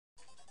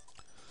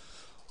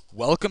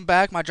Welcome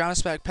back, my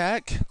Drimaspac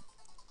pack.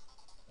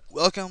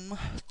 Welcome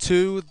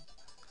to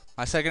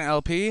my second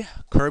LP,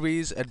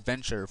 Kirby's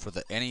Adventure for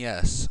the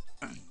NES.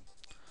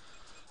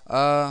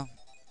 uh,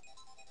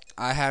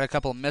 I had a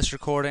couple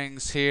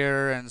misrecordings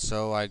here, and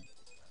so I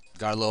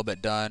got a little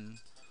bit done.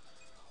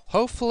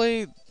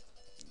 Hopefully,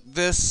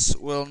 this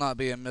will not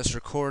be a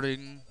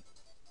misrecording,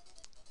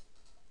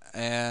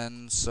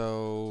 and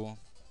so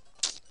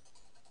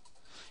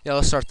yeah,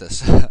 let's start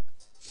this.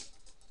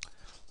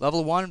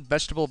 Level 1,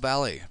 Vegetable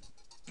Valley.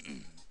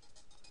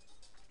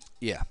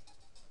 Yeah.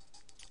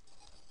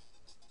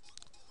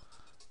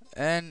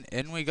 And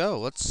in we go.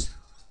 Let's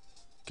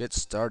get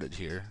started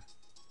here.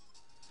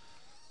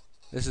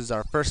 This is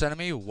our first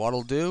enemy,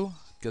 Waddle Doo.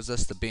 Gives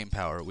us the beam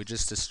power. We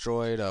just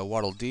destroyed a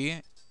Waddle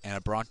Dee and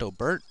a Bronto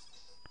Burt.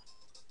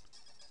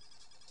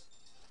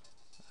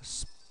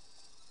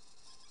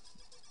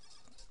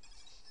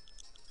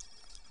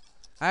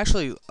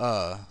 Actually,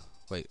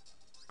 wait,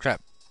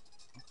 crap.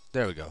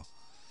 There we go.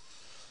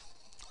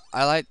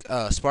 I like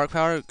Spark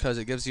Power because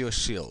it gives you a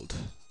shield.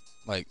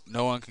 Like,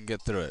 no one can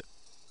get through it.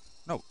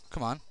 No,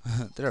 come on.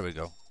 There we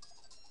go.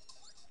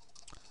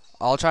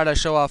 I'll try to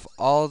show off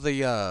all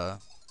the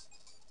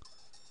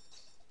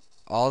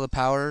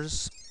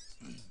powers.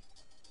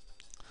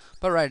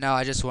 But right now,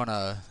 I just want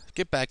to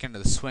get back into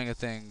the swing of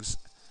things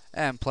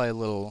and play a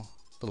little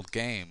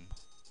game.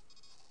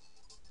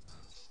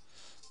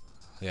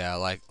 Yeah,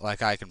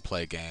 like I can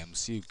play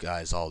games. You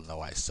guys all know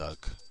I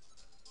suck.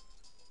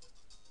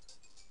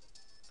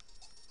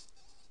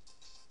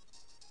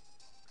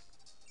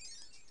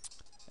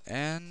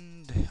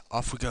 And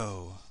off we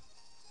go.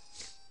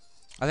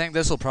 I think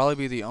this will probably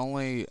be the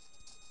only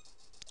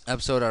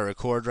episode I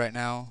record right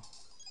now.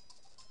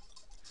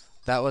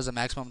 That was a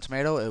maximum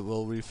tomato. It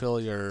will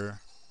refill your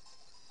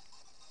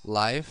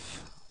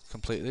life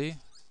completely.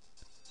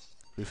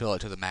 Refill it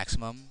to the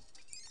maximum.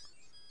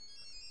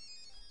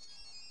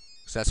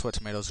 So that's what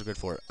tomatoes are good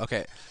for.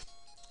 Okay.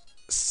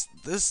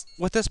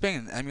 With this being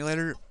an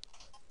emulator,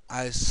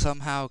 I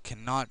somehow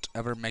cannot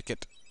ever make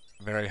it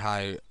very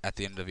high at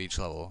the end of each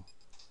level.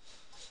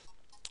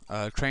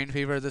 Crane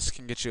Fever, this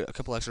can get you a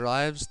couple extra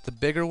lives. The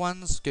bigger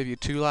ones give you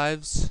 2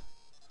 lives.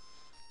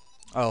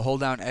 Oh, hold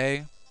down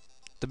A.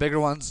 The bigger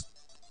ones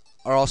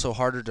are also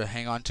harder to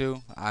hang on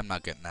to. I'm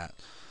not getting that.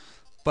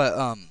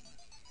 But,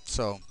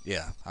 so,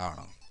 yeah, I don't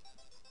know.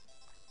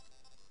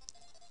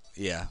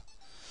 Yeah.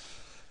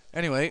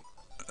 Anyway,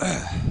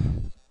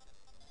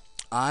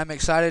 I'm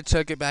excited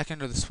to get back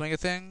into the swing of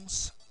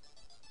things.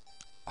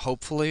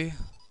 Hopefully.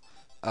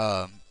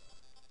 If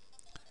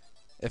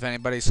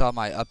anybody saw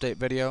my update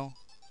video,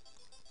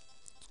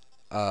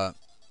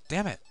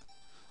 damn it.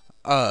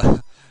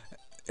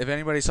 If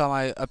anybody saw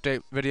my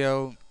update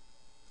video,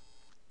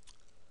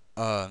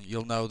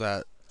 you'll know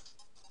that,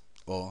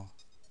 well,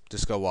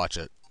 just go watch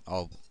it.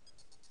 I'll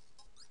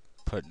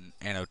put an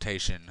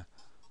annotation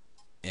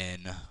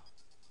in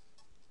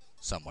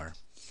somewhere.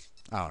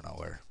 I don't know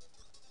where.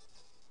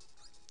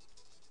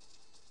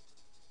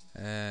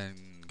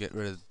 And get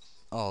rid of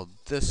all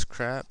this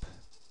crap.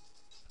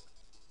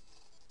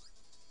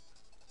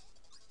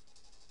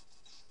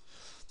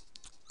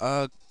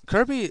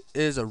 Kirby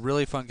is a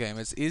really fun game.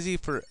 It's easy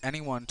for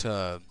anyone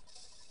to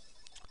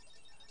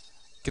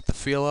get the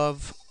feel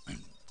of,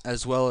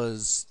 as well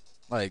as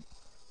like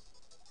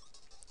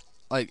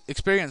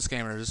experienced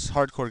gamers,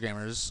 hardcore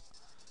gamers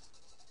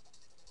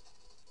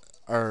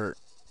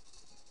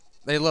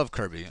they love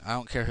Kirby. I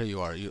don't care who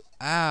you are.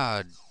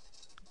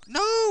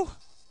 No.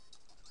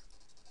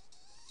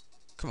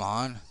 Come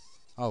on.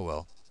 Oh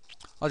well.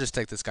 I'll just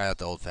take this guy out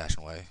the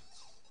old-fashioned way.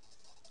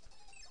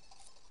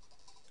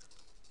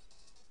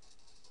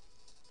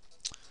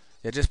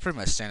 Yeah, just pretty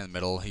much stand in the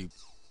middle. He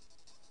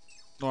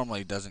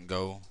normally doesn't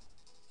go.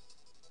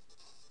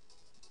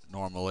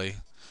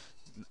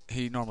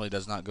 He normally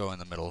does not go in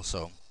the middle,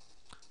 so.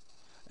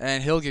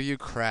 And he'll give you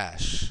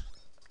Crash,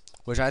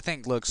 which I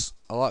think looks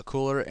a lot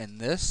cooler in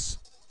this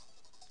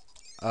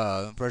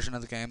version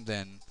of the game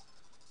than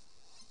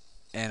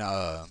in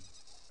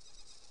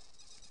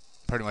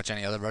pretty much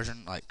any other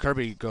version. Like,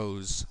 Kirby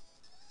goes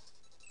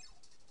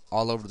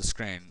all over the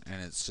screen,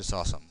 and it's just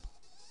awesome.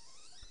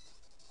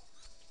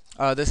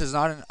 This is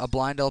not a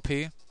blind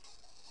LP.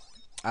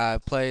 I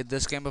played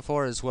this game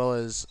before, as well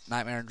as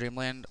Nightmare in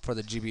Dreamland for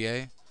the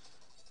GBA,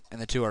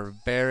 and the two are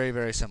very,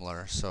 very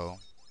similar. So,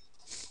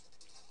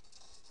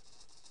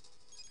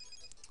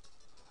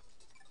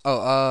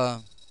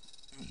 oh,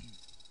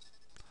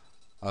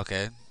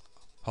 okay,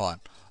 hold on.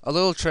 A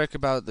little trick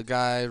about the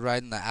guy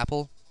riding the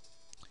apple: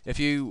 if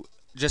you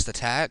just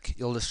attack,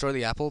 you'll destroy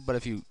the apple. But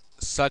if you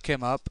suck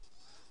him up,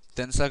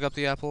 then suck up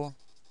the apple,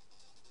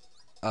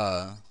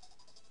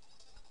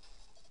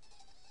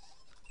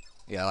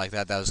 yeah, like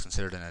that was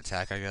considered an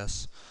attack, I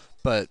guess.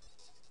 But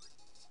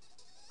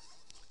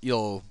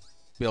you'll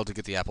be able to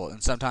get the apple.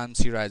 And sometimes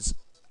he rides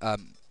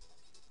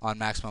on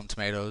maximum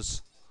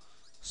tomatoes.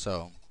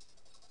 So,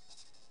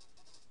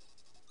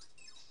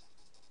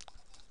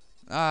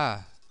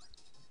 forgot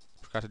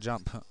to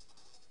jump.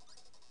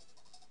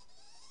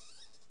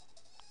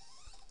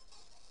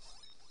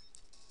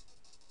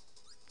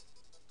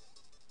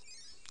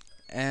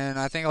 And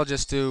I think I'll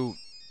just do,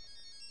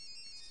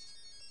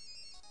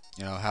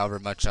 however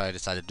much I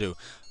decide to do.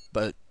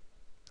 But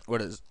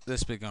what is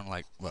this been going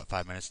like, what,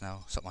 5 minutes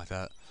now? Something like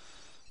that.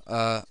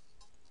 Uh,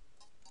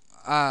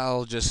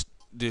 I'll just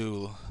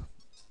do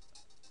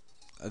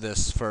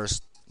this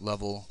first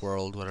level,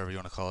 world, whatever you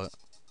want to call it.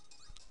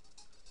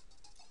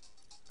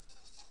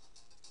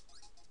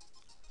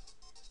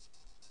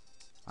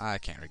 I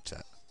can't reach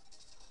that.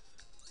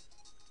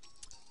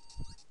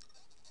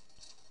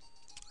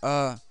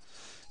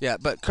 Yeah,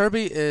 but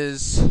Kirby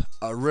is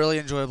a really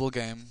enjoyable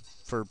game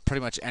for pretty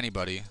much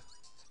anybody.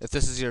 If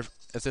this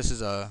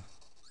is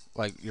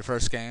like your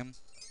first game,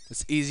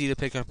 it's easy to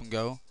pick up and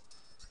go.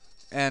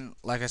 And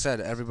like I said,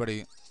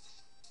 everybody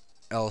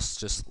else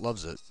just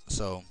loves it.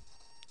 So,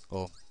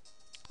 well,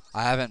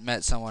 I haven't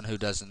met someone who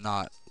does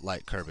not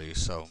like Kirby,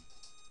 so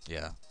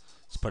yeah,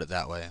 let's put it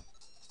that way.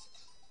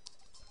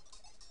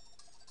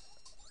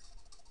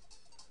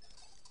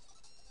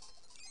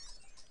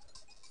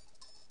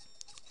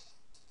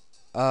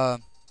 Uh,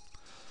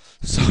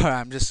 sorry,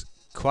 I'm just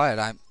quiet.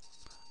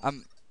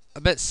 I'm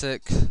a bit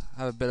sick.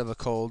 I have a bit of a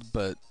cold,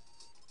 but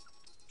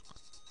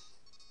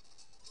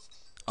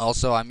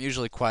also I'm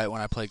usually quiet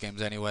when I play games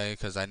anyway,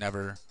 because I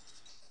never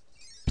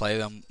play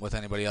them with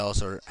anybody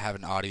else or have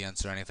an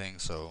audience or anything,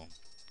 so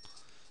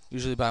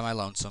usually by my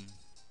lonesome.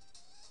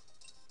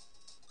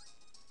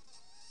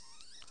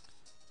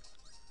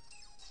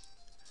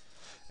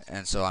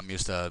 And so I'm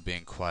used to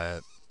being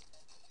quiet.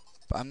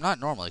 But I'm not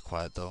normally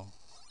quiet though,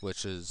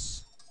 which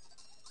is,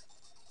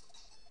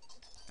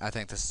 I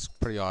think this is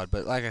pretty odd.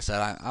 But like I said,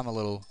 I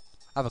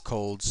have a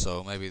cold,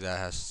 so maybe that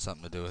has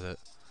something to do with it.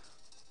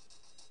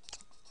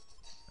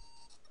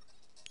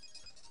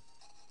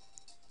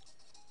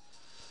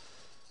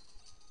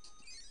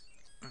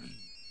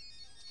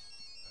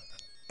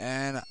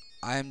 And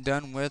I'm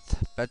done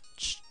with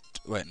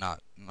wait,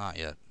 not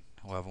yet.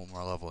 We'll have one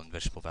more level in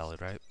Vegetable Valley,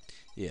 right?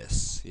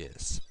 Yes,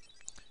 yes.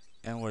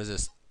 And what is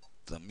this?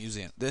 The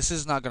museum. This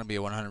is not going to be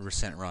a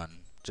 100% run,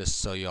 just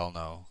so y'all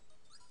know.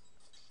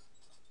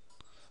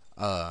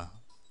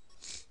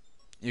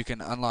 You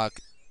can unlock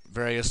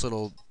various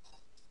little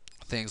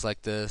things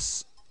like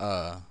this.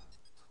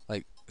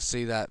 Like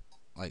see that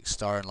like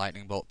star and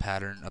lightning bolt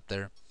pattern up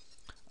there.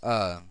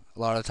 A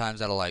lot of times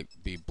that'll like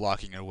be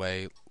blocking your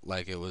way,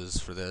 like it was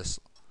for this.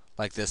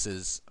 Like this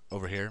is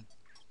over here.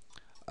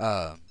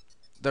 Uh,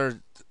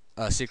 there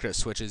are secret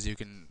switches you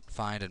can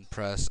find and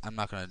press. I'm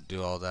not gonna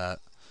do all that.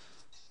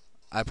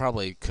 I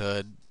probably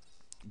could,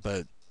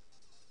 but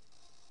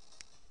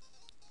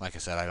like I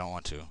said, I don't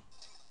want to.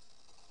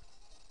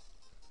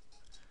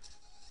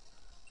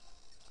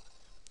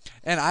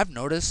 And I've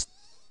noticed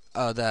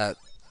that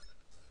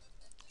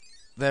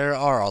there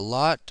are a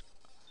lot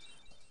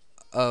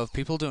of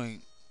people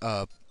doing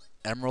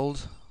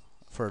Emerald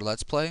for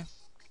Let's Play.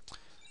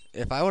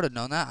 If I would have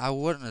known that, I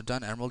wouldn't have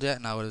done Emerald yet,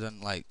 and I would have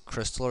done like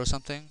Crystal or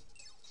something.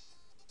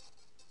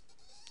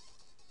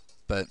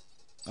 But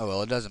oh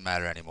well, it doesn't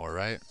matter anymore,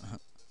 right?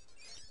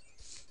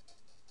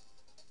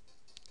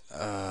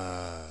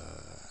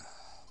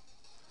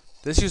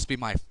 This used to be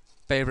my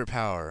favorite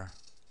power.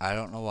 I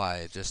don't know why.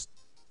 It just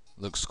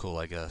looks cool,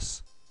 I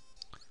guess.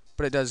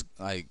 But it does,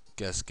 I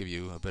guess, give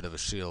you a bit of a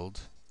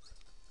shield.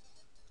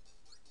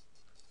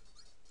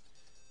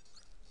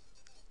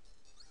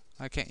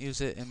 I can't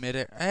use it in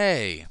midair.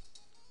 Hey!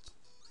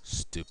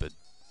 Stupid.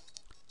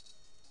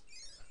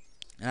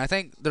 And I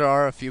think there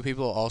are a few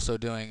people also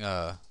doing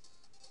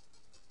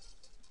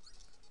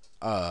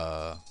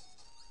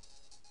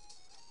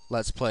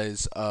Let's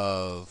Plays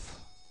of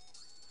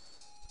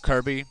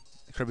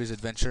Kirby's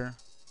Adventure.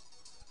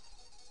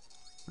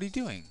 What are you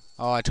doing?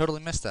 Oh, I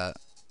totally missed that.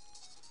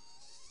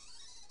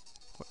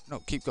 What? No,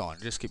 keep going.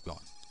 Just keep going.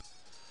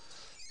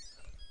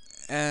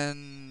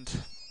 And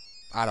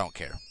I don't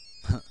care.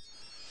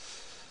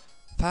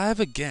 5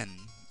 again.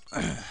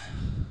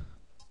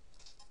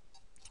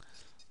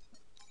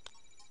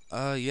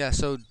 Yeah,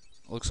 so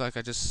looks like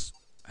I just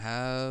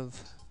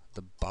have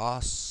the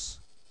boss,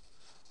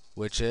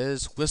 which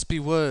is Wispy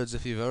Woods.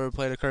 If you've ever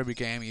played a Kirby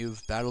game,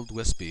 you've battled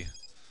Wispy.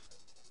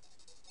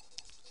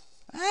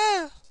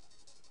 Ah!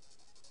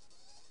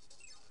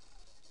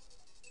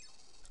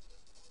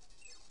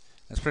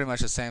 It's pretty much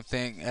the same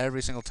thing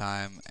every single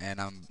time,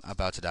 and I'm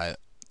about to die.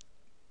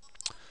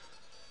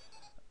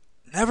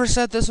 Never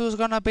said this was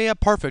gonna be a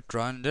perfect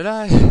run, did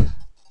I?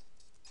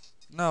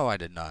 No, I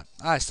did not.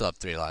 I still have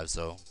 3 lives,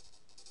 though.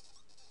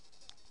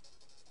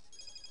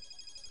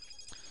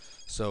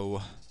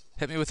 So,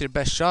 hit me with your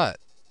best shot.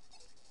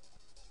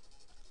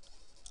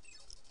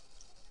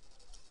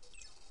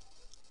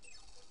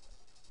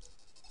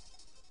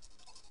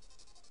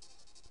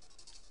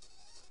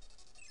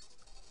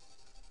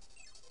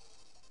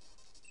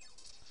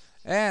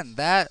 And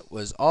that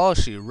was all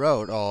she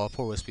wrote. Oh,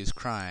 poor Wispy's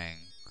crying.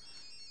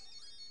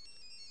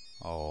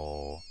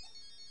 Oh.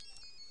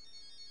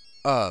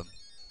 I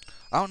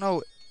don't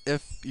know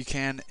if you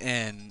can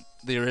in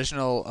the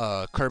original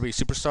Kirby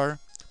Superstar,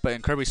 but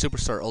in Kirby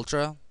Superstar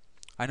Ultra,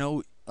 I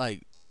know,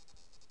 like,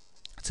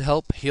 to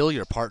help heal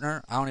your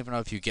partner, I don't even know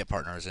if you get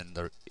partners in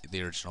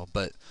the original.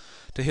 But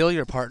to heal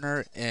your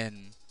partner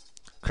in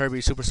Kirby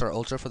Superstar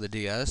Ultra for the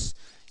DS,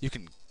 you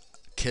can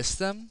kiss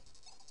them,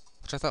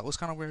 which I thought was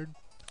kind of weird.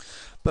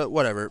 But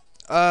whatever.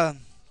 But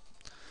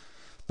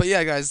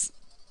yeah, guys,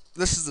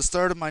 this is the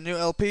start of my new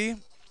LP,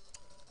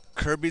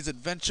 Kirby's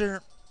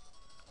Adventure.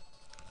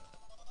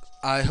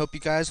 I hope you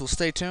guys will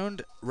stay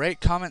tuned,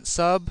 rate, comment,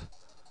 sub,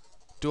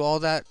 do all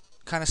that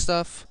kind of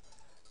stuff,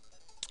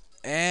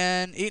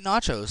 and eat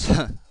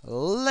nachos.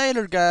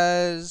 Later,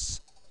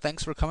 guys.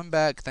 Thanks for coming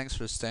back. Thanks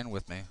for staying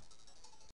with me.